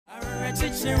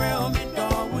chichire me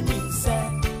don't want to say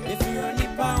if you only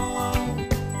power.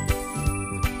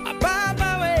 Ababa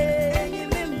way you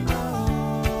know.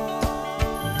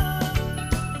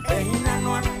 Hey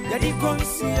nanwa, yadi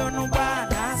konsi ono ba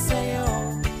na sayo.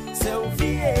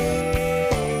 Selfie.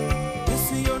 This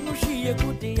you no she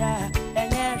good ya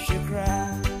enya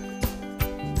shikra.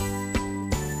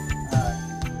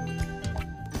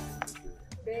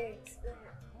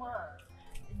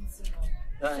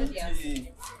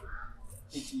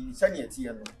 It's sunny at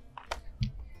here.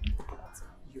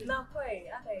 Not quite.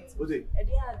 What's it?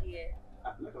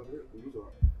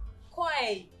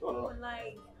 Quite.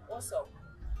 Like, what's up?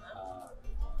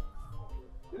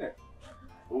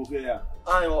 Okay, yeah.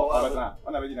 I know. I'm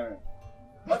not ready.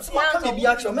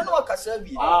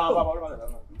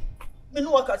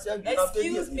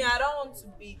 Excuse me, I don't want to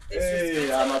be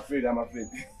disrespectful. Hey,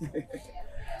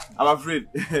 I'm afraid.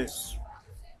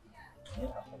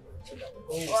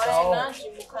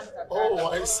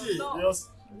 Oh, I see. Yes.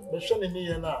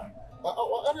 I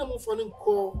am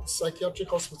from psychiatric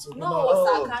hospital. No,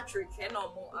 psychiatric. I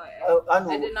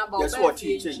know. That's what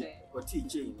teaching. What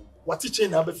teaching?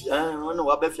 I know.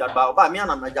 I bet you about. But me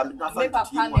and my jam.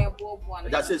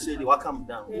 That's it. They will come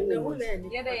down.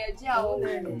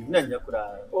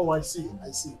 Oh, I see.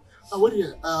 What do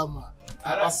you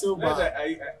I still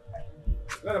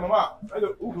Mama,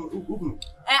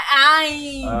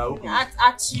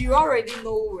 you already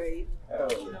know, right?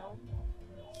 You know.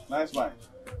 Nice man.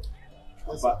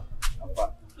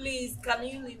 Please, can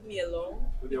you leave me alone?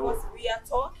 Because we are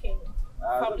talking.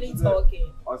 Probably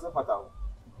talking. What's my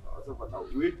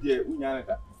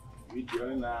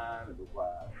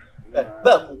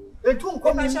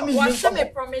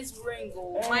promise ring?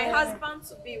 My husband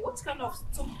to be. What kind of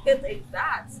stupid is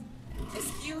that?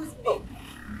 Excuse me.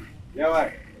 Yeah,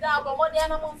 right. No, but what the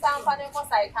animal sound funny for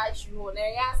psychiatry? Oh,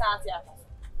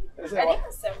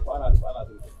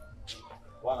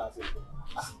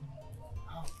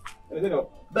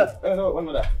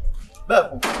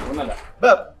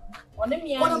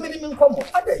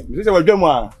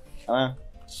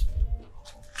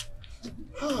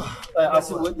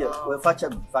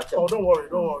 don't worry.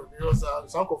 Because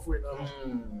it's Uncle Fuin.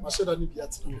 I said I need to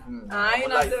get you. I'm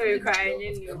not so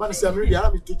crying. But I said, I'm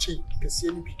ready to change. Can see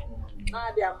any people.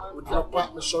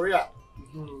 Sorry, I'm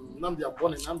the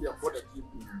born and I'm the border.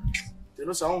 You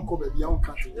know, so I won't go baby, I won't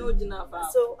country. So,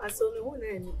 I saw the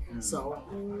one. So,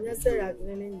 yes, sir.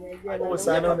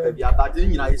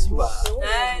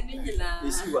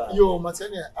 Yo,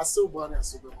 Matania, I saw one and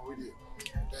so already.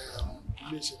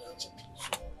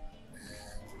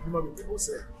 People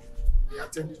say they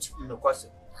attended to no question.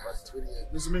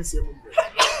 This means same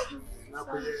now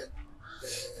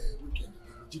weekend.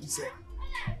 Did you say?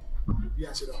 We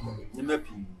are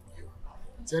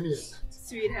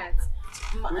sweetheart.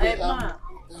 Ma.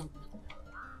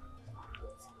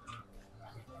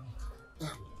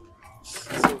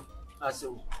 So,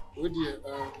 would you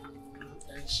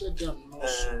and shut down?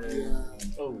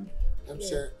 Oh, I'm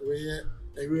saying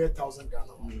we're 1,000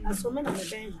 Ghana. I saw me on the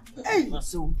bench. Hey,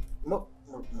 so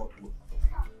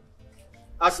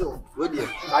Aso, would you?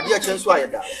 I did a chance why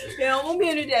that. Yeah, I'm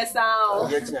going to do that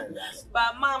sound.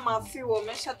 But Mama, feel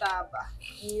me shut up.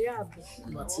 Yeah,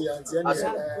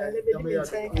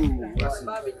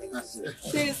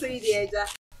 seriously, dear.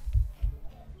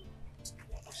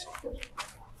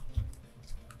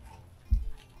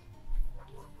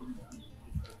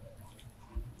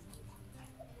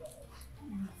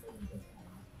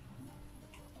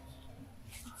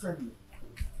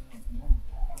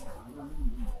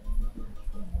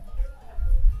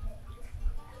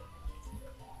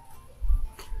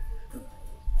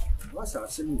 What's our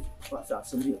singing?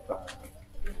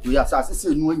 We are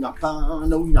saying, when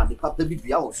you're not the papa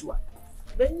be also.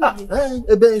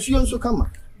 A bench you also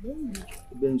come.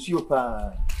 Bench you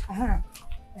pa. Aha,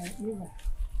 you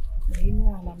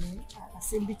are a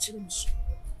simple children's.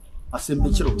 A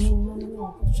simple children's.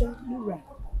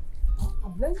 A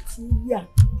plenty, yeah.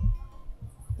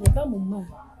 Momaa.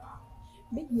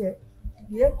 Big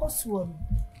year, cost one.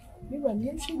 We were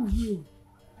mentioning you.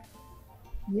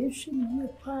 Yes, you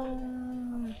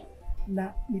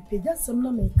na me peja some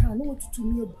na me can no to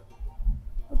me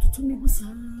busa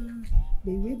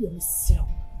be we dey mesel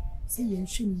say yen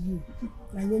hwe ni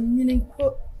na yen nyine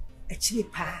nko akire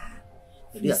pa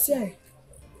be say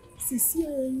sisi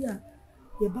ya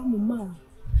ye ba Momaa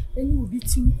eni obi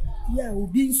ti ya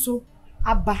obi nso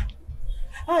aba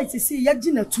sisi ya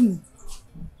gina tu me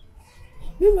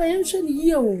yen hwe ni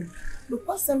ye o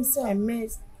because some say me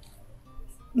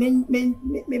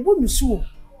bonusu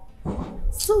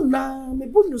so na me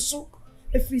bonusu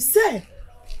if we say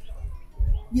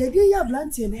ye bi ya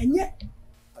blantie na enye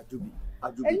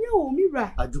Ajubi enye o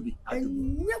mira Ajubi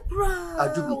enye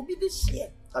kura obi de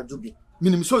hye Ajubi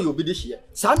minim so yo bi de hye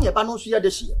sa na eba no so ya de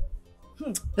hye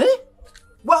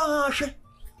wa hwe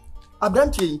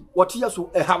abrantie wote ya so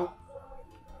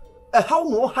ehaw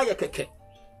no ha ye keke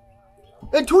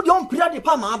etu de on pria de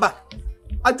pa ma aba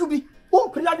Ajubi on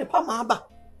pria de pa ma aba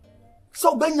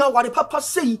so benya ware papa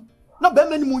sei na be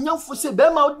mani munyamfo sei be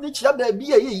ma ne chia ba bi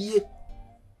ye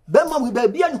be ma we ba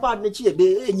bi an pa ne chia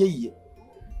be enye ye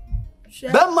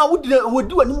be ma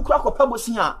wodi wanim kura kopa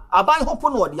bosin a aban hopo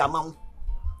no de amawo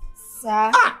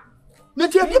sa ne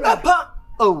tie bi papa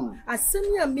oh asem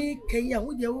ya me kai ya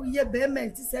wo de wo ye be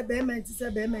menti se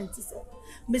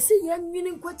me se ya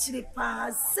nwini nkwachire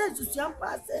pa se susuan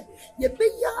pa se ye be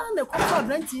ya na kopa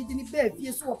abranti di ni be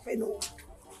afie so ofe no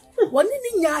woni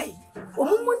ni nyai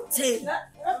omumunte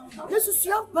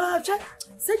yesusuan pa cha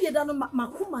se ye da no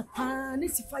makoma pa ne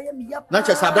sifa me ya pa na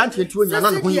che sabranti nti onya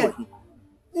na ne ho yi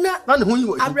na ne ho yi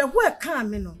wo abrehu e kan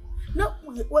me no na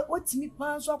watimi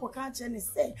pa so akoka che ne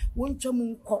se wontwam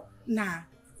nko na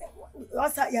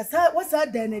wasa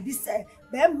da na di se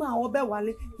be ma wo be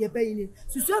wale ye be yin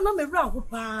susuan na me wura ho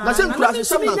pa na se nkura se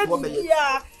sam na ko be ye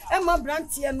ya e ma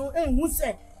brantie no enhu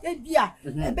se e bia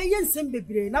e be ye nsem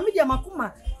bebre na me dia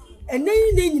makoma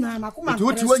enyi ne nyina makoma nti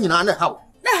woti wo nyina na hawo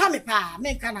na ha me pa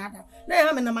me nka na ada na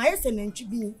ha me na ma yese na ntwi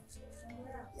bi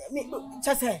me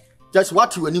chase just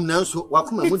what you anim na nso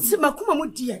wakoma mu di makoma mu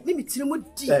di ni mitire mu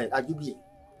di Ajubi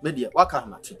me dia waka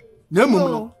mate na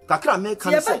mum no kakra me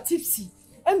kan se Tipsy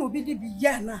eno bi di bi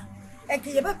ya na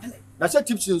enke ye ba pele na se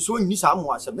Tipsy nso nyi sa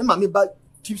mo asem me ma me ba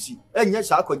Tipsy enye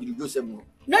sa akwadiri Joseph no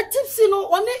na Tipsy no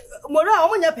oni mora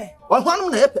o nya pe o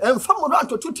hwanum na ye pe emfa mora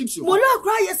antoto Tipsy mora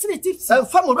kra ye se Tipsy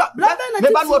emfa mora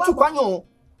me ba no tu kwan o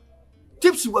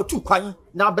Tipsy watu kwan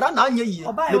na bra na anya yi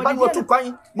me ba no tu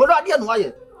kwan mora de no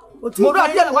aye mora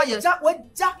de no aye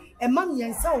waja emam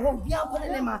yensa ho bia ko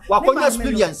ne ma wakonya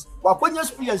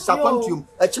experience aquantum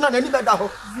e china na ni beda ho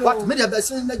what me de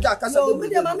besin na ja kasa de me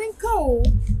de ma menka o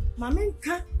ma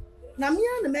menka na me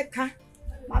na meka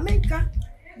ma menka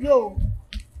yo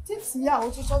Tipsy ya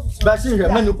o so besin he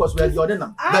manu pos we de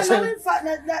na besin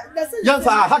yan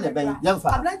fa ha de ben yan fa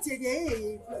ablantie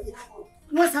de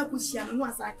no sa ku sia no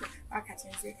sa aka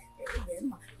chense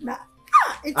na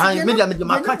ai media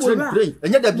maka chire brain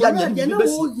enye da bia nya ni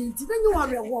besi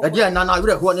e dia na na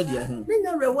were ho ne dia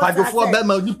kwadofo be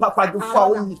ma nipa kwadofo a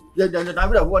woni ye na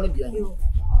were ho ne dia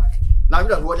na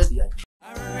were ho ne dia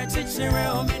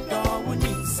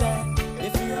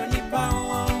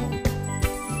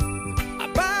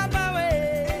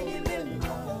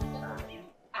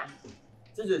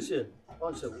se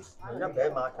on se na be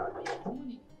ma ka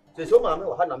se so ma me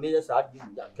wa na me ye sa di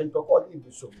ya kento ko di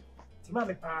bi so Tima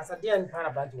me pasa den kana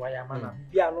bantu waya mana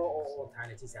bia no o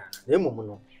tane ti sana na emum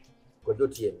no kodo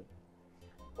tie me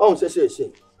on se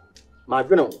ma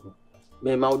dwene wo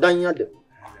me ma udan ya de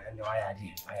ende waya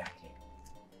di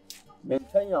me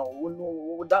tanya wo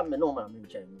no da me no ma me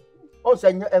nchen on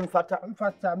se nya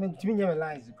emfata me timi nya me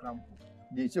lines cramp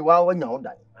de se wa nya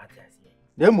udan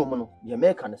na emum no ye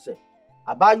me ka ne se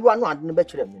abayuwa no ade ne be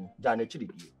kire me no ja na kire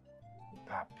die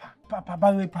papa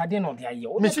ba we pade no de aye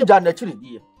me si ja na kire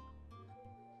die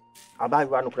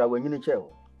abayuwa no kura wanyini che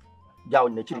o ja o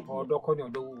na kire o do ko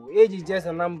do age just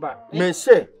a number me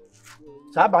se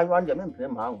sa abayuwa nje me mpre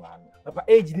ma anwa papa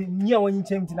age ni nya wanyi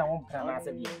chem ti na won pra na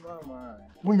ase bi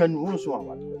munya nu nso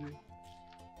anwa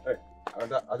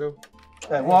ado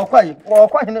wo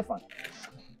kwa hene fa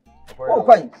wo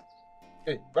kwa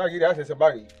bagi da se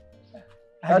bagi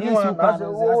adi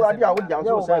a wo dia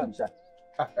so sa bisa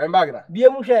bagi da bie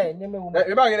mu hwe ne me wo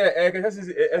bagi da ke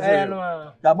se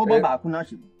no da bobo ba ku na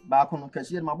hye ba ku no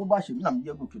kase ma bobo hye na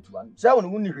me gu ketua no sa wo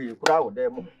no ni hwe kura wo da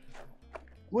mu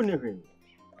wo ni hwe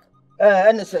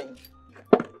ene se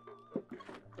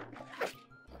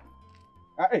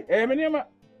me ni ma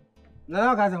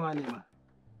na ka se ma ni ma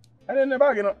ene ne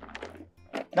bagi no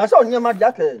na so ni ma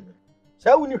dia ke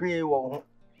sa wo ni hwe wo ho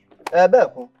be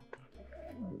ku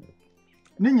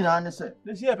ni nyina ne se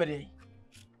le si epede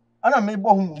ana me bo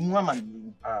hu mu ama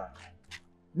ni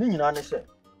ni nyina ne se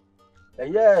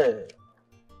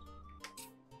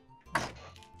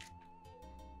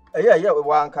eye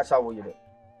wa nkasa wo yire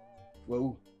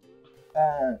wo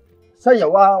se ye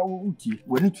wa uti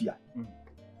woni tua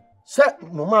se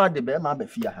Momaa de be ma ba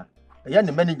fia ha eye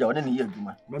ne manager woni ne ye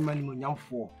adwuma me mani mo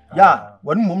nyamfo ya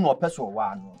woni mum no peso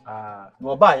wa no na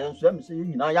oba ye nso em se ye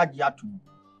nyina ya gi atum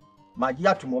ma gi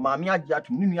atum ma me agi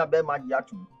atum ni nua be ma gi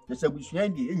atum ye se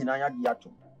busuan di ye nyina ya gi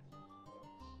atum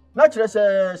na kire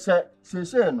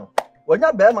se no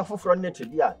wonya be ma foforo ne te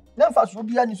dia na mfa so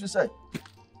bia ni so se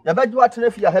ya ba gi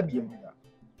watena fia ha biem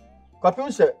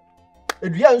Kwapem se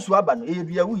edua nsu aba no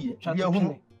edua wuye dua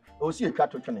hu o si etwa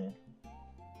to twene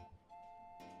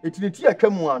etiniti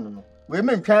atwamu anu no we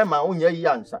mentwan ma wonya yi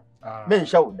ansa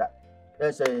menhya woda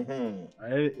ese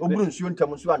oburu nsuo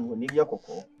ntam nso anu ne ye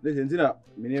kokko le ntina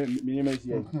mini ma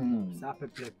sie sa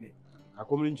pepepe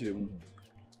akomni nchire mu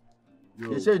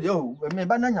ese de o me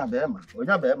ba na nya be ma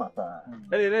onya be ma pa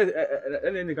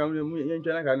ene kan mu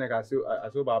yentwa na ka na ka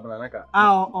aso ba bana na ka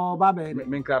o ba be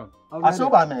menkran aso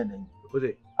ba me den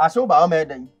ose aso ba o me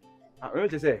den we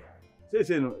te say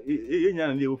no yenya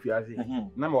na le ofi ase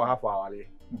na me wa hafo awale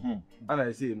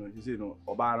ana say no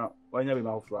oba no wanya be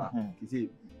ma hofra ti say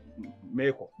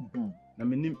meko na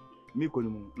mi ko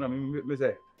mu na me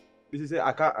say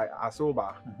aka aso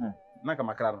ba na ka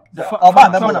makra no oba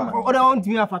me bona ma o da won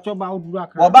timi afacho ba oduru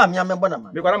akra oba me me bona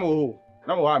ma me kwara mo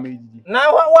na mo ha me jiji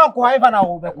na wa ko haifa na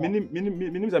wo be ko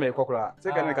minim za me kokora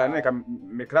se ka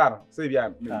me kra no se bia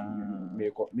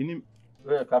me ko minim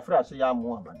ka fra se ya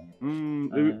mo aba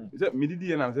se mi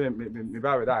didi na se me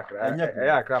ba we da akra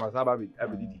ya akra ma sa ba bi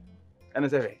abididi ene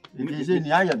se fe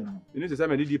ni aya no ni se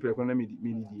me didi pre ko na me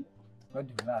didi what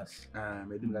the last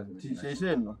me didi last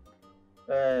se no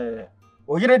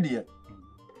o yere die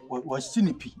wo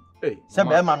sinipi se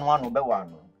be ma no anu be wa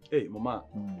no Momaa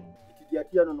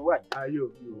tidia no why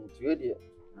ayo tiwe die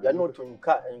ya no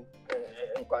tunka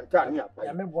enkwanta ni apa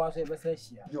ya me bo so be se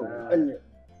hia yo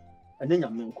ene nya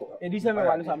menko edi se me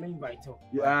wale so me invite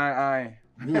ai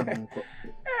ni nya menko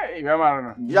me ma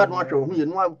no ya no atwo hu ye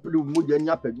no apelu mu je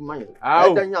nya paduma ye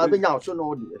e nya be nya so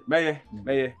no die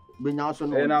meye be nya so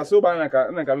no na so ba na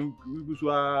ka bisu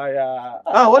ya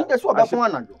won de so ba fon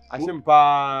anajo ashimpa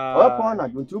o fon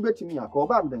anajo nti ubetimi aka o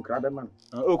ba mden krada man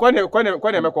o ko ne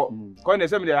meko ko ne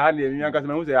se me de ha ne mi anka se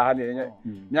me hu se ha ne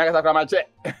mi anka sa kra ma che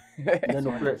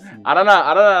no press arana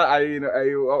ai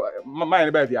ma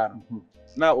ne ba fi ano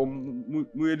na mu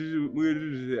yedi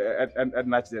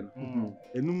na chiden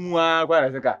enum a kwa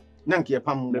na se ka na nke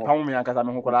pam me anka sa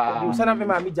me hu kora o sana me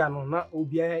ma mi ja no na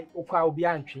obia okwa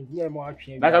obia antwe ye mo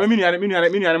atwe na ka me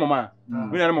nuane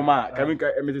Momaa ka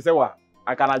me se wa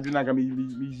akana dwuna ka me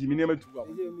ne ma tu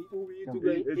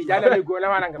ya na me go na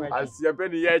wana ka asia pe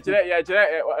ni ya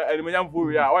kire animonyam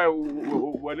fu ya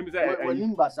wani mi se wani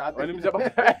mbasa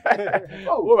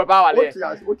o baba wale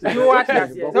you what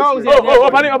yes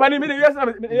opani me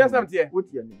yes amtie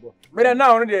me dey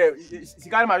now no dey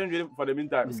sikari ma dwun for the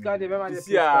meantime sikari be ma dey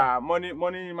see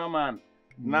money mama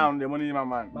now the money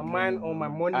mama my mind on my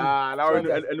money now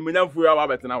animonyam fu ya wa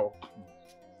betena wo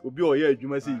obi o ye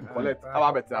adwuma si collect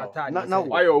aba betena na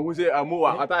why you who say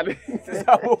amowa atade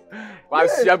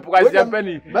kwa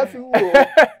penny ba fi wo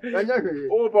anya hwe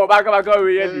o bo ba ka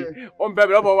we ye di o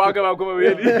mbebe o bo wa ka we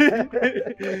ye di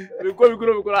mi ko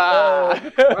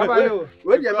baba yo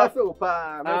we dia ba fi o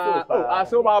pa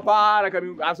aso ba na ka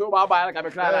mi aso ba na ka me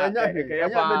kra anya hwe ya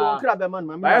me don kra be man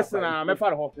ma ba na me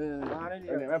fa ho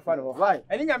me fa ho why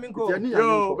eni nya mi ko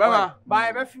yo baba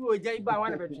ba be fi o je iba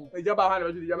wan be tun e je ba wan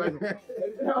be tun je ba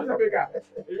Africa.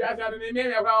 Ya sa ni me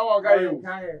ya kwa wo ga yo.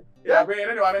 Ya pe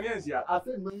re wa me nsia.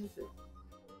 Afi mo nse.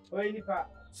 O ni pa.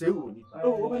 Se wo ni pa.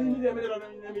 O ba ni me lo na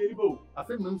me ribo.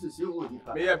 Afi mo nse se wo ni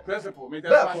pa. Me ya principle, me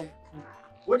tell you.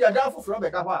 Wo dia da foforo be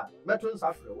da ho a, meto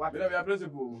nsa frɛ wa. Me na me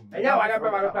principle. E ya wa da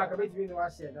pa pa ka be ti ni wa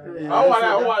share da. O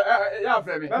ya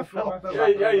frɛ me.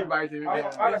 Ya invite me.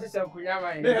 Ala se se kunya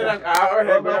mai. Me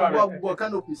na Bo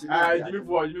canopy si. Jimmy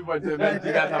for te me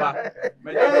diga taba.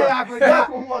 Me ya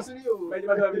ko mo siri o. Me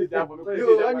ba ta bi ta fo me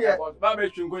ko ba me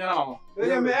twin ko nya na mamo.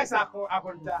 E me ex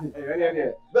akonta.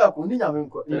 E ba ko ni nya me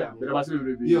nko. Me ba se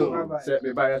be bi. Se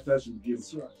me ba ya stress game.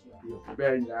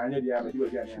 Be nya anya dia me di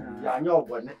odia nya. Ya nya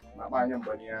obone. Ma anya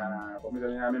mboni ya. Ko me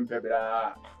nya me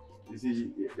mpebra. Isi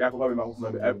ya ko ba me ma hu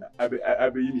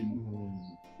abe yimi mu.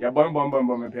 Ya bom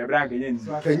me mpebra ka nya ni.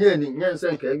 Kanye ni nya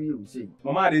nsen ka wi u sei.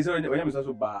 Momaa de so onya me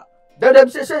so ba. Dada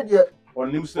bi se die.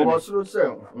 Onim so. O suru se.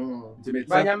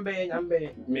 Ba nyambe.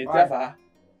 Me tafa.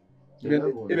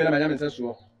 Ebe na me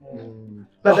so.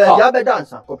 Bebe ya be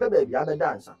dansa. Ko bebe ya be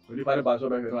dansa. Oni pa ba so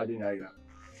be no ade nya ira.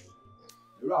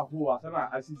 Ira ho wa sana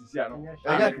asisi ano.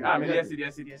 Me yes.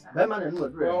 Be ma na no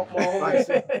dure.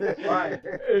 Why?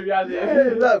 E bi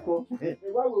ade. La ko.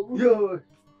 Yo.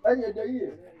 Anya de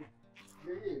yi.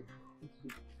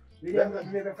 We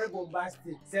be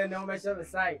bombastic. Say no me show the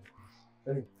side.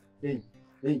 Hey.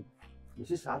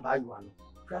 This is how I want.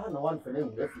 Ka na wan fene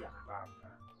mu afia.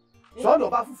 So do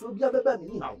ba fufuru bia beba mi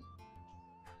ni hawo.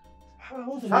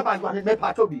 Saba gwa me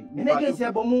pa to bi. Ene ke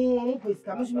se bo mu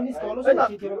pesca, mu ministro lo so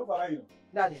chitero.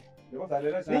 Dale.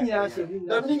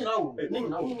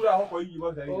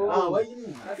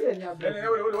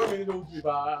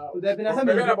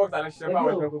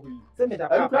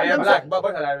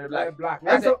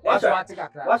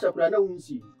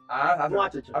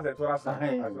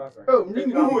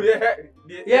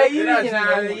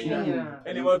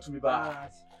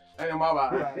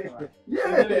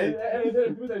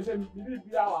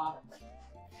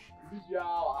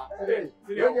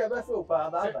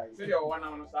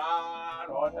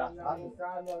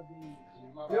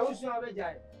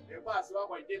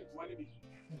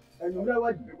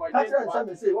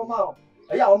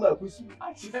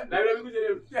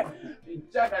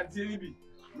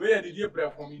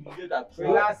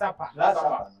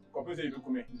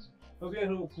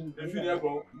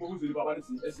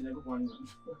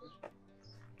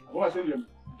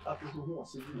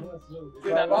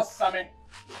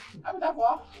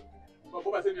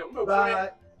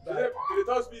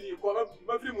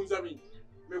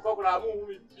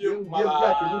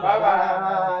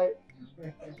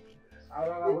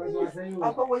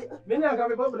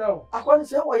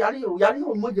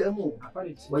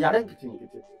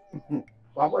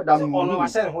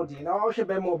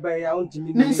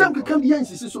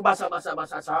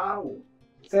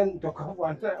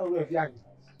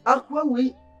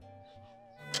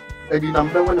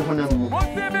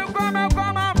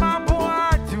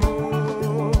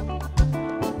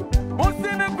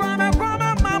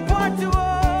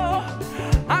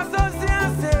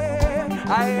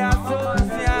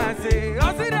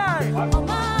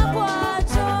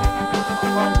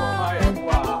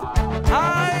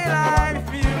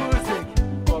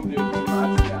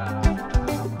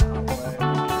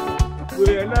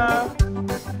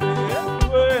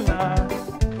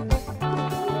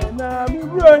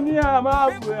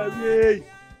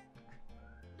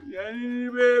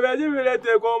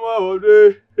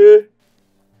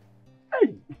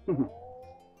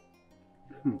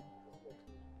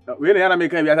 We na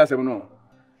make we asem no.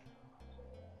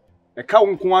 E ka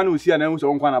wonko anu si ana so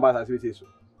wonko na ba asase so.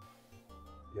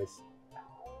 Yes.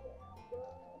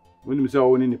 Woni mi se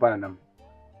woni ni pa na nam.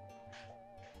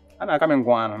 Ana ka me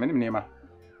nko anu, me ni ma.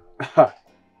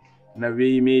 Na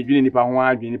we me dwene nipa ho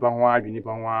adwene nipa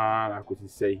ho akosi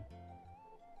sei.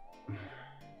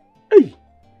 Ei.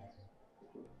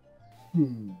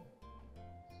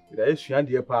 Ida esu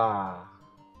ande pa.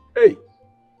 Ei.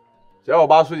 Se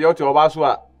oba so ye oba so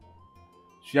a.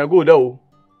 Sua go da o.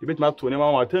 E betima to ne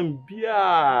ma wa tam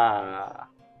bia.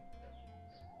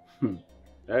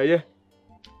 Eh.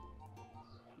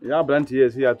 Ya brand here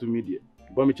see to media.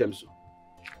 Bo mi chem so.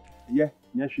 Ye,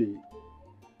 nya hwe.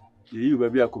 Ye yi ba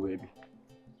bia ko ba bi.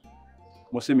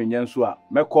 Mo se me nya nso a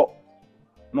mekọ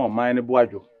na o man ne bo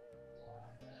adwo.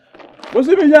 Mo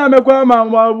se me nya mekọ ma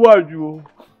bo adwo.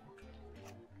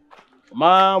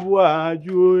 Ma bo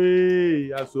adwo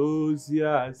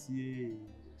association.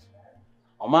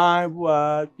 O ma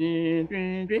bo twin.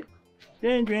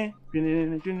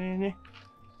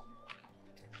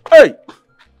 Hey!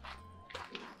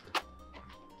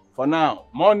 For now,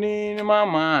 money in my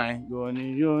mind.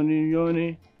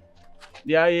 Yoni.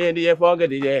 Dear,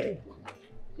 forget it, yeah.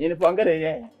 You forget it,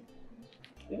 yeah.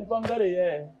 You forget it,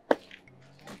 yeah.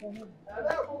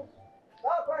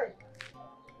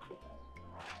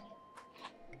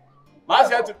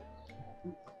 Master,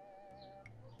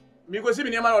 me go see me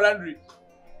near my laundry.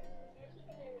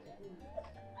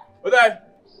 What that?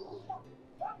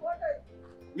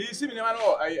 Me see me near my I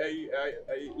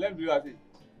left you at it.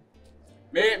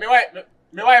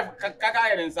 Me wife kaka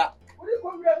yen nsa.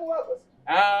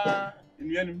 Ah,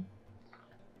 nnuanum.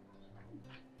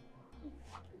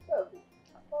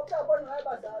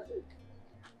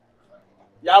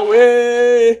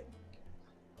 Yahweh.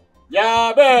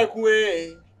 Ya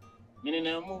bekwe.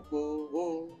 Minina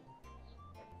muko.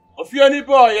 Ofioni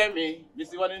boy me.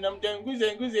 Misi woni nam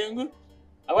dengu.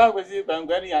 Awa kwesi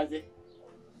bangwani ase.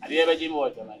 Ade ebe ji mo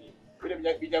to mali. Kule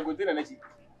bija gote na chi.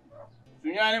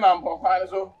 Sunyane mampo kwa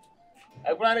so.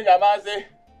 Ekuna ni jama se.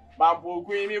 Mampo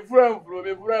ku mi furo.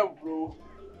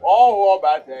 Oh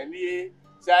batani.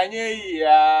 Sanye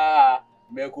ya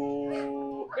meko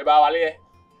e ba wale.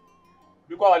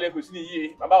 Bi kwa wale ko sini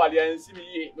yi. Baba wale ansi mi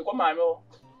yi. Me ko maame o.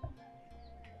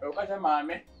 E ko cha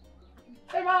maame.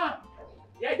 E ma.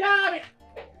 Ya jabi.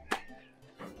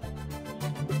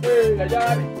 Ya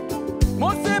jabi.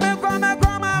 Moseme kwa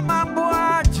mambo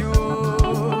achu.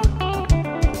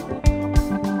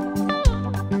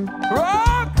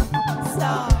 Rock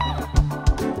star.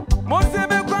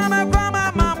 Moseme kwa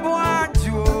mambo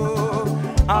achu.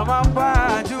 Amambo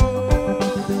achu.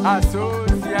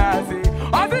 Association.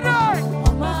 Adinai.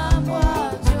 Mambo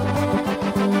achu.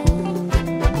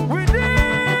 We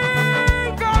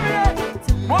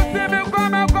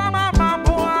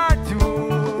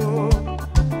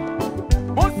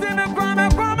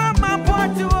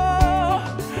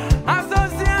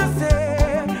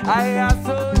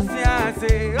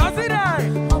associate. What's it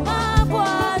like?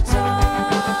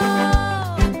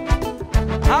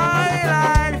 I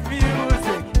like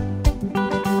music.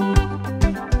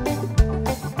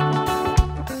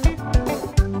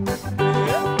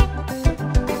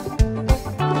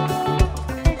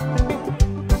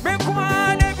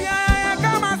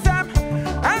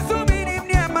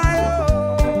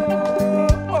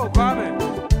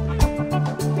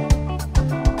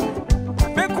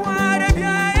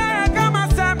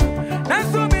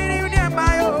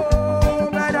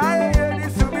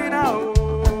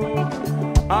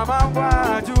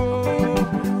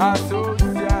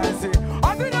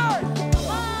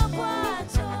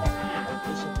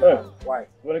 Why?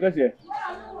 What are you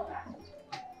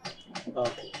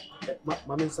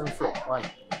Mami Sanford, why?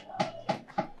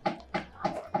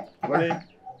 What is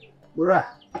Mura,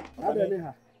 how did they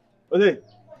have?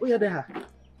 We are there.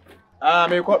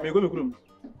 Me go me room.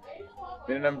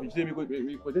 Then I'm me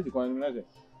go this one.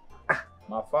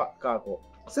 My fat car.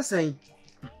 Say,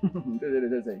 It who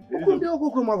do you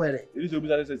go from over there? is a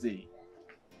business say.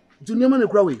 Do you know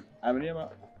growing? I'm near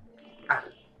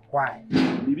Why?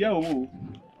 Bibia wo.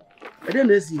 I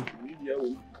didn't see. Bibia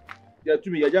wo. Ya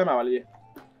tu me ya jama wale.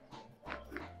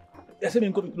 Ya se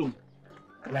me ko room.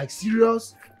 Like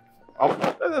serious?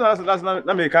 That's not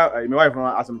me my wife from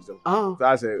ask me so. So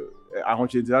I say I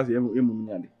want you to ask him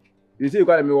nyande. You see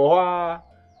kwale me wo ho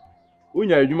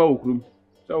unya adwuma wo kurum.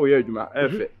 So wo ya adwuma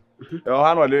efe. E ho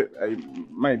ha no le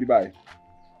man bi bai.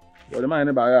 Wo le man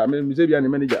ne ba ya me say bia ne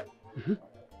manager.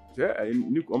 Say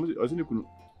ni o se ni kunu.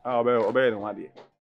 Ah obey no ade.